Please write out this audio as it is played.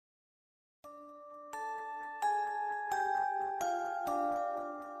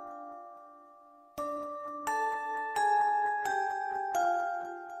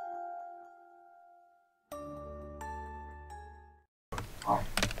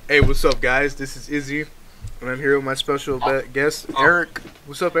Hey, what's up, guys? This is Izzy, and I'm here with my special guest, Eric.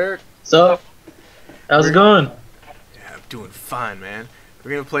 What's up, Eric? So, how's it going? Yeah, I'm doing fine, man.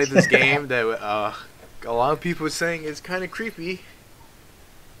 We're gonna play this game that a lot of people are saying is kind of creepy.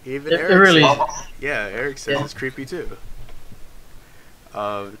 Even It Eric really says, is. yeah, Eric says Yeah. it's creepy too.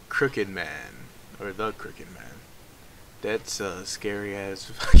 Crooked Man, or the Crooked Man. That's a scary ass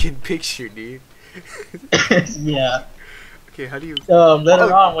fucking picture, dude. Yeah. Okay, how do you? Later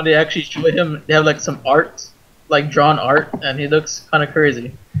Oh, on, when they actually show him, they have like some art, like drawn art, and he looks kind of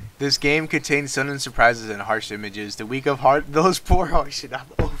crazy. this game contains sudden surprises and harsh images. The weak of heart, those poor. Oh shit!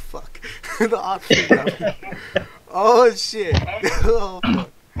 Oh fuck! The option. Oh shit! Oh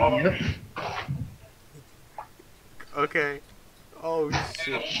fuck! Yep. Okay. Oh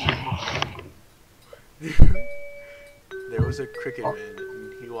shit! There was a crooked man,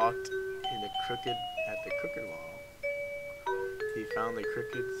 and he walked in the crooked at the crooked wall. He found the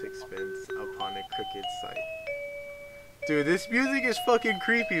crooked sixpence upon a crooked sight. Dude, this music is fucking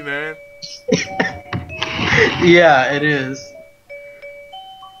creepy, man. Yeah, it is.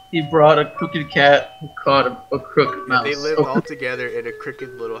 He brought a crooked cat who caught a crooked Yeah, mouse. they lived all together in a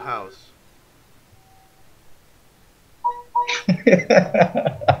crooked little house.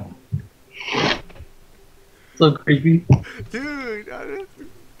 So creepy. Dude,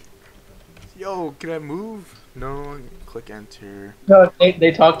 yo, can I move? No, click enter. No,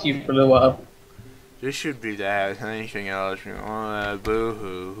 they talk to you for a little while. This should be that. Anything else? Oh, boo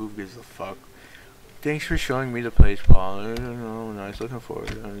hoo. Who gives a fuck? Thanks for showing me the place, Paul. Oh, nice. Looking forward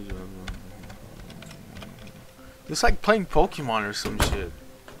to it. It's like playing Pokemon or some shit.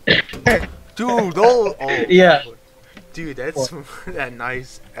 Dude, oh. Yeah. Dude, that's that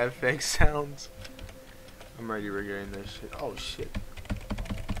nice FX sounds. I'm already regretting this shit. Oh, shit.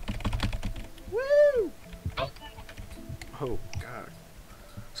 Woo! Oh, God.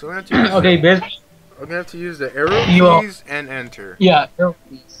 So I'm gonna have to use Okay, basically, I'm gonna have to use the arrow You- keys and enter. yeah, arrow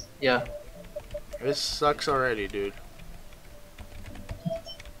keys. Yeah. This sucks already, dude.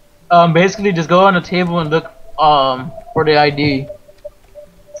 Basically, just go on the table and look for the ID.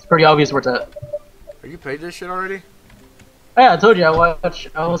 It's pretty obvious where it's at. Have you played this shit already? Oh, yeah, I told you I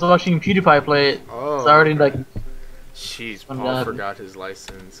was watching PewDiePie play it. Oh. It's already like Jeez, I'm Paul not- forgot his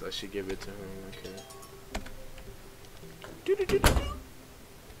license. I should give it to him. Okay.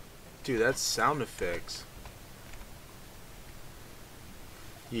 Dude, that's sound effects.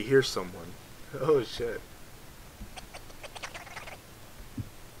 You hear someone. Oh shit.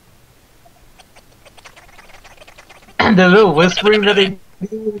 the little whispering that they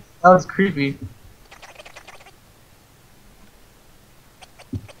do. That was creepy.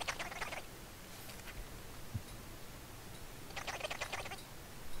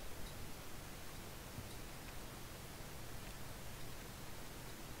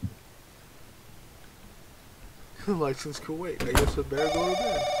 The license could wait. I guess I better go to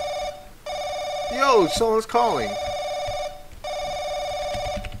bed. Yo, someone's calling.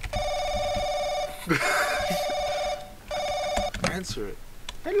 Answer it.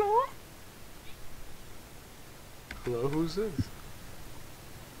 Hello? Hello, who's this?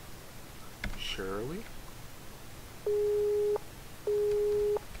 Shirley?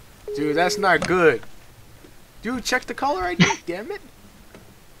 Dude, that's not good. Dude, check the caller ID, damn it.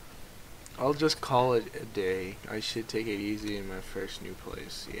 I'll just call it a day. I should take it easy in my first new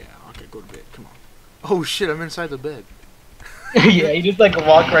place. Yeah, okay, go to bed. Come on. Oh shit, I'm inside the bed. Yeah, you just like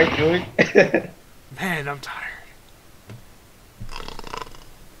walk right through it. Man, I'm tired.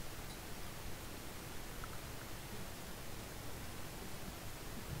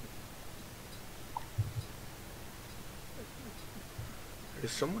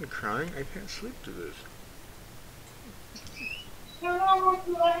 Is someone crying? I can't sleep to this.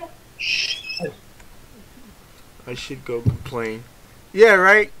 I should go complain. Yeah,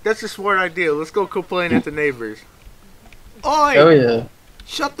 right? That's a smart idea. Let's go complain at the neighbors. Oi! Oh yeah.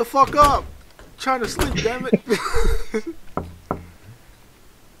 Shut the fuck up! I'm trying to sleep, damn it.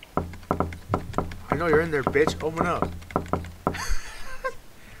 I know you're in there, bitch. Open up.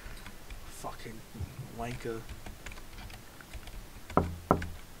 Fucking wanker.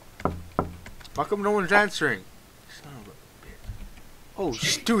 How come no one's answering? Son of a bitch. Oh,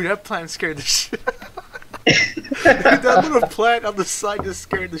 dude, that plant scared the shit. That little plant on the side just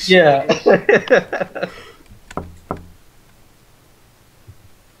scared the shit. Yeah.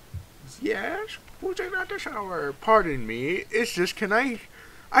 Yes, who's in at the shower? Pardon me. It's just I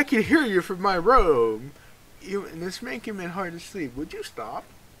can hear you from my room. And it's making me hard to sleep. Would you stop?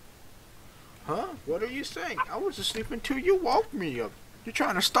 Huh? What are you saying? I was asleep until you woke me up. You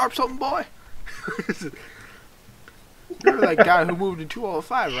trying to start something, boy? You're that guy who moved in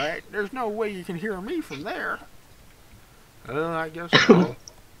 205, right? There's no way you can hear me from there. I guess so.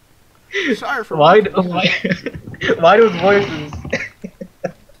 Sorry for Why? waking you. Why those voices?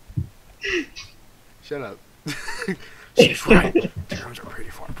 Shut up. She's right. Terms are pretty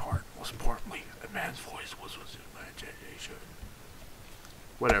far apart. Most importantly, a man's voice was his imagination.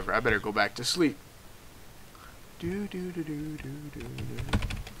 Whatever, I better go back to sleep. Do do do do do do do.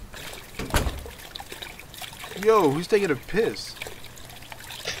 Yo, who's taking a piss?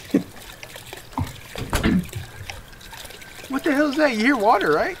 What the hell is that? You hear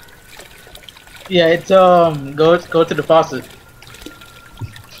water, right? Yeah, it's go to the faucet.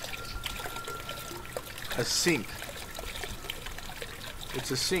 A sink.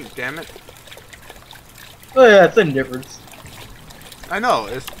 It's a sink, damn it. Oh yeah, it's a difference. I know,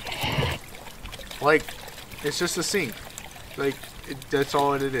 it's like, it's just a sink. Like, that's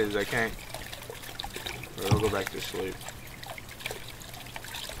all it is. I can't. I'll go back to sleep.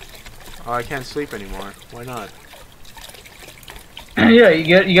 Oh, I can't sleep anymore. Why not? Yeah,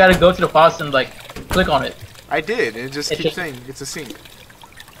 you gotta go to the faucet and like click on it. I did. It just It's keeps just- saying it's a sink.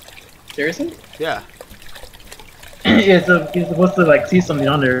 Seriously? Yeah. Yeah, so you're supposed to like see something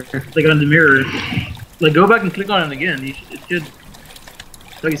on there, like on the mirror. Like go back and click on it again. It should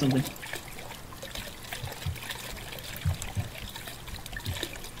tell you something.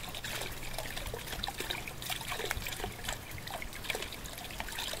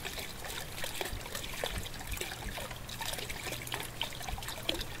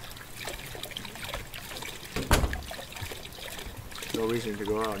 No reason to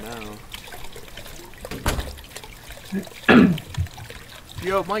go out now.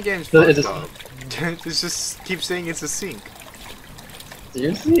 Yo, my game's So fucked it's up. It just keeps saying it's a sink.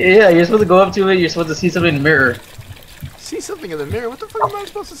 Seriously? Yeah, you're supposed to go up to it. You're supposed to see something in the mirror. See something in the mirror? What the fuck am I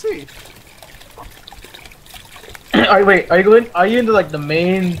supposed to see? Wait, are you going? Are you into like the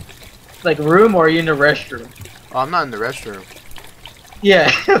main, like room, or are you in the restroom? Oh, I'm not in the restroom.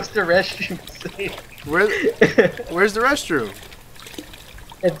 Yeah, it's the restroom. Where's the restroom?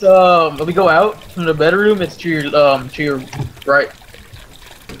 It's when we go out from the bedroom, it's to your right.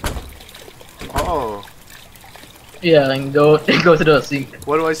 Oh, Yeah, and go to the sink.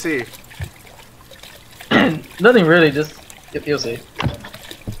 what do I see? Nothing really, just you'll see.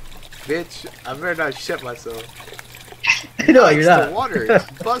 Bitch, I better not shit myself. No, you're It's not. the water. It's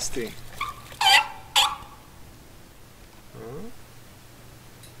busting. Huh?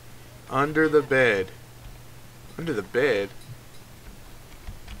 Under the bed. Under the bed?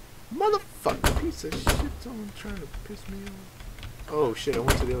 Motherfucker, piece of shit. Someone trying to piss me off. Oh shit, I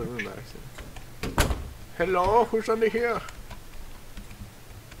went to the other room by accident. Hello, who's under here?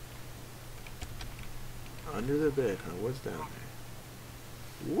 Under the bed, huh? What's down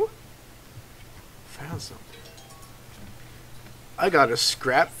there? Whoop. Found something. I got a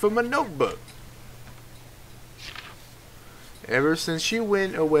scrap from a notebook. Ever since she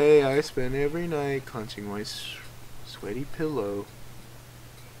went away, I spent every night clenching my sweaty pillow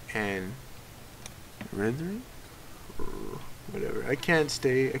and rendering? Whatever. I can't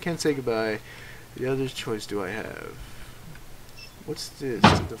say goodbye. The other choice do I have? What's this?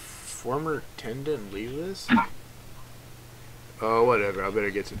 Did the former attendant leave this? Oh, whatever. I better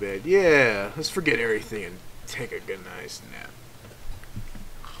get to bed. Yeah, let's forget everything and take a good nice nap.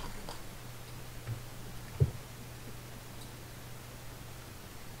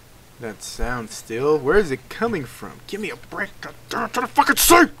 That sound still? Where is it coming from? Give me a break. God damn it, to the fucking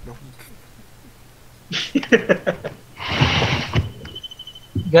sleep!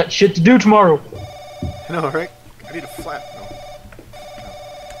 You got shit to do tomorrow. No, right? I need a flat. No.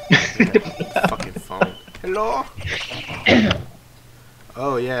 Fucking phone. Hello?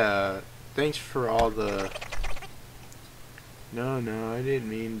 Oh, yeah. Thanks for all the... No, I didn't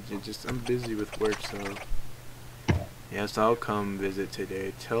mean to just... I'm busy with work, so... Yes, I'll come visit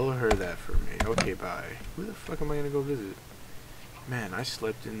today. Tell her that for me. Okay, bye. Who the fuck am I gonna go visit? Man, I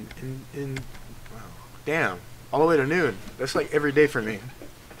slept in... Wow. Damn. All the way to noon. That's like every day for me.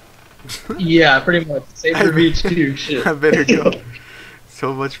 Yeah, pretty much. Save the beach too. Shit. I better go.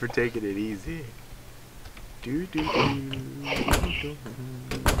 So much for taking it easy.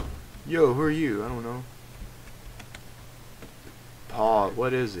 Yo, who are you? I don't know. Paul,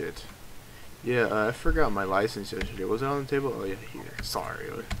 what is it? Yeah, I forgot my license yesterday. Was it on the table? Oh yeah, here. Sorry.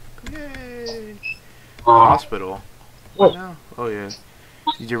 Yay! Hospital. What now? Oh yeah.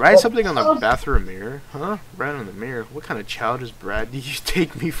 Did you write something on the bathroom mirror? Huh? Right on the mirror. What kind of childish brat do you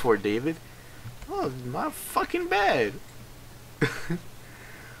take me for, David? Oh, it's my fucking bed.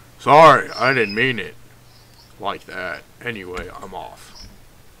 Sorry, I didn't mean it. Like that. Anyway, I'm off.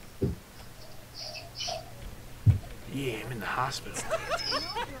 Yeah, I'm in the hospital.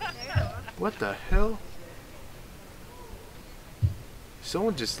 What the hell?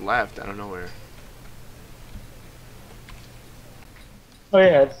 Someone just laughed out of nowhere. Oh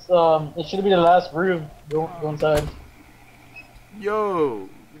yeah, it should be the last room. Go inside. Yo,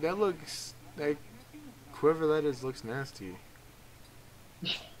 that looks like whoever that is looks nasty.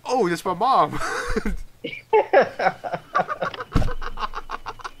 Oh, that's my mom. You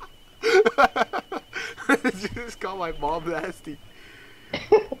just call my mom nasty.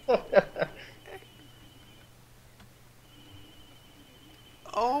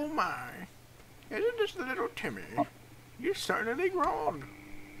 Oh my. Isn't this the little Timmy? You're certainly grown.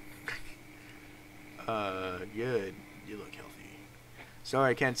 Good. You look healthy.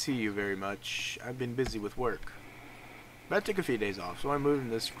 Sorry I can't see you very much. I've been busy with work. But I took a few days off, so I moved in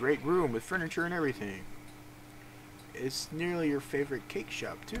this great room with furniture and everything. It's nearly your favorite cake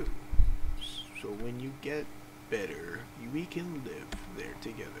shop, too. So when you get better, we can live there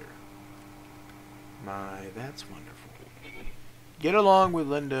together. My, that's wonderful. Get along with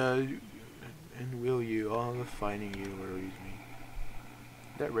Linda, and will you? All the fighting you worries me.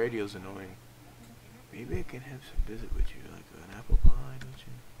 That radio's annoying. Maybe I can have some visit with you, like an apple pie, don't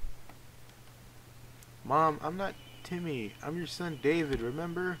you? Mom, I'm not Timmy. I'm your son David,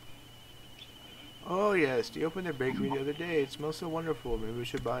 remember? Oh yes, they opened their bakery the other day. It smells so wonderful. Maybe we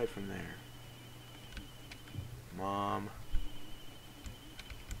should buy it from there. Mom.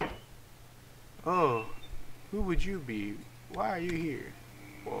 Oh, who would you be? Why are you here?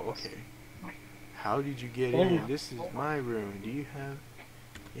 Well, okay. How did you get in? This is my room. Do you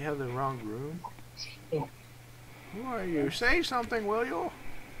have the wrong room? Who are you? Say something, will you?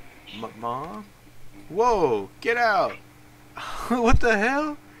 Mom? Whoa, get out! What the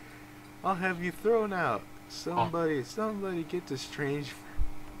hell? I'll have you thrown out. Somebody get this strange...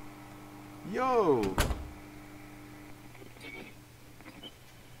 Yo!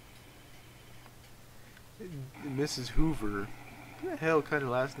 Mrs. Hoover. What the hell kind of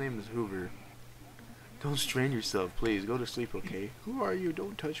last name is Hoover? Don't strain yourself, please. Go to sleep, okay? Who are you?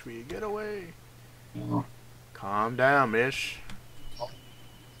 Don't touch me. Get away. Calm down, miss. I'm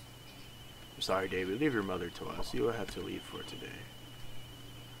sorry, David. Leave your mother to us. You will have to leave for today.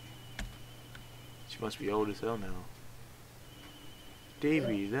 She must be old as hell now.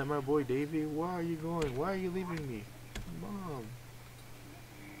 Davy, is that my boy Davy? Why are you going? Why are you leaving me? Mom.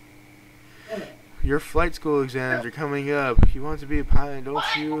 Your flight school exams are coming up. You want to be a pilot, don't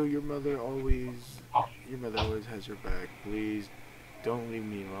you? Your mother always has your back. Please, don't leave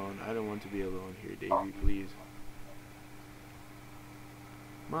me alone. I don't want to be alone here, Davy, please.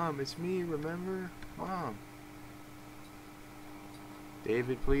 Mom, it's me, remember? Mom.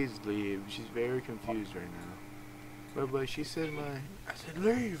 David, please leave. She's very confused right now. But she said I said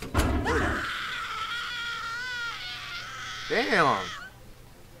leave. Damn.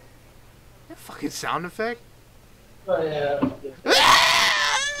 That fucking sound effect? Oh yeah.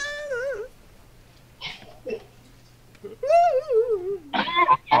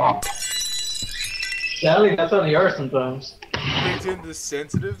 Sadly, that's how they are sometimes. It's in the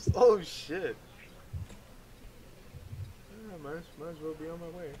sensitives? Oh shit. Yeah, might as well be on my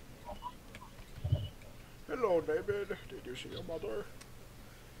way. Hello, David. Did you see your mother?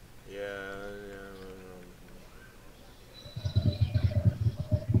 Yeah.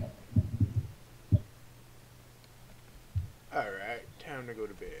 Alright, time to go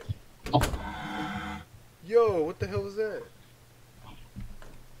to bed. Yo, what the hell was that?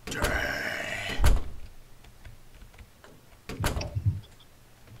 What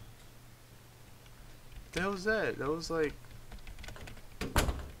the hell was that? That was like...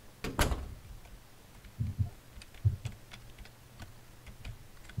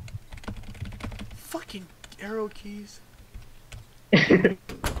 fucking arrow keys.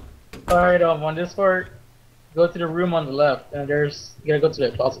 Alright, on this part, go to the room on the left, and you gotta go to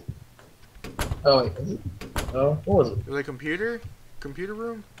the closet. Oh wait, is it? Oh, what was it? The computer? Computer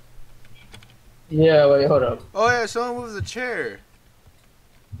room? Yeah, wait, hold up. Oh yeah, someone moves the chair.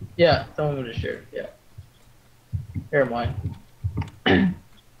 Yeah, someone moved the chair, yeah. Never mind.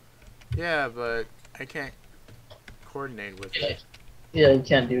 Yeah, but I can't coordinate with it. Yeah, you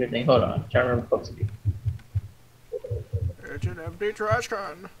can't do anything. Hold on, I'm trying to remember what to do. It's an empty trash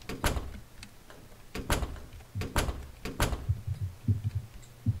can.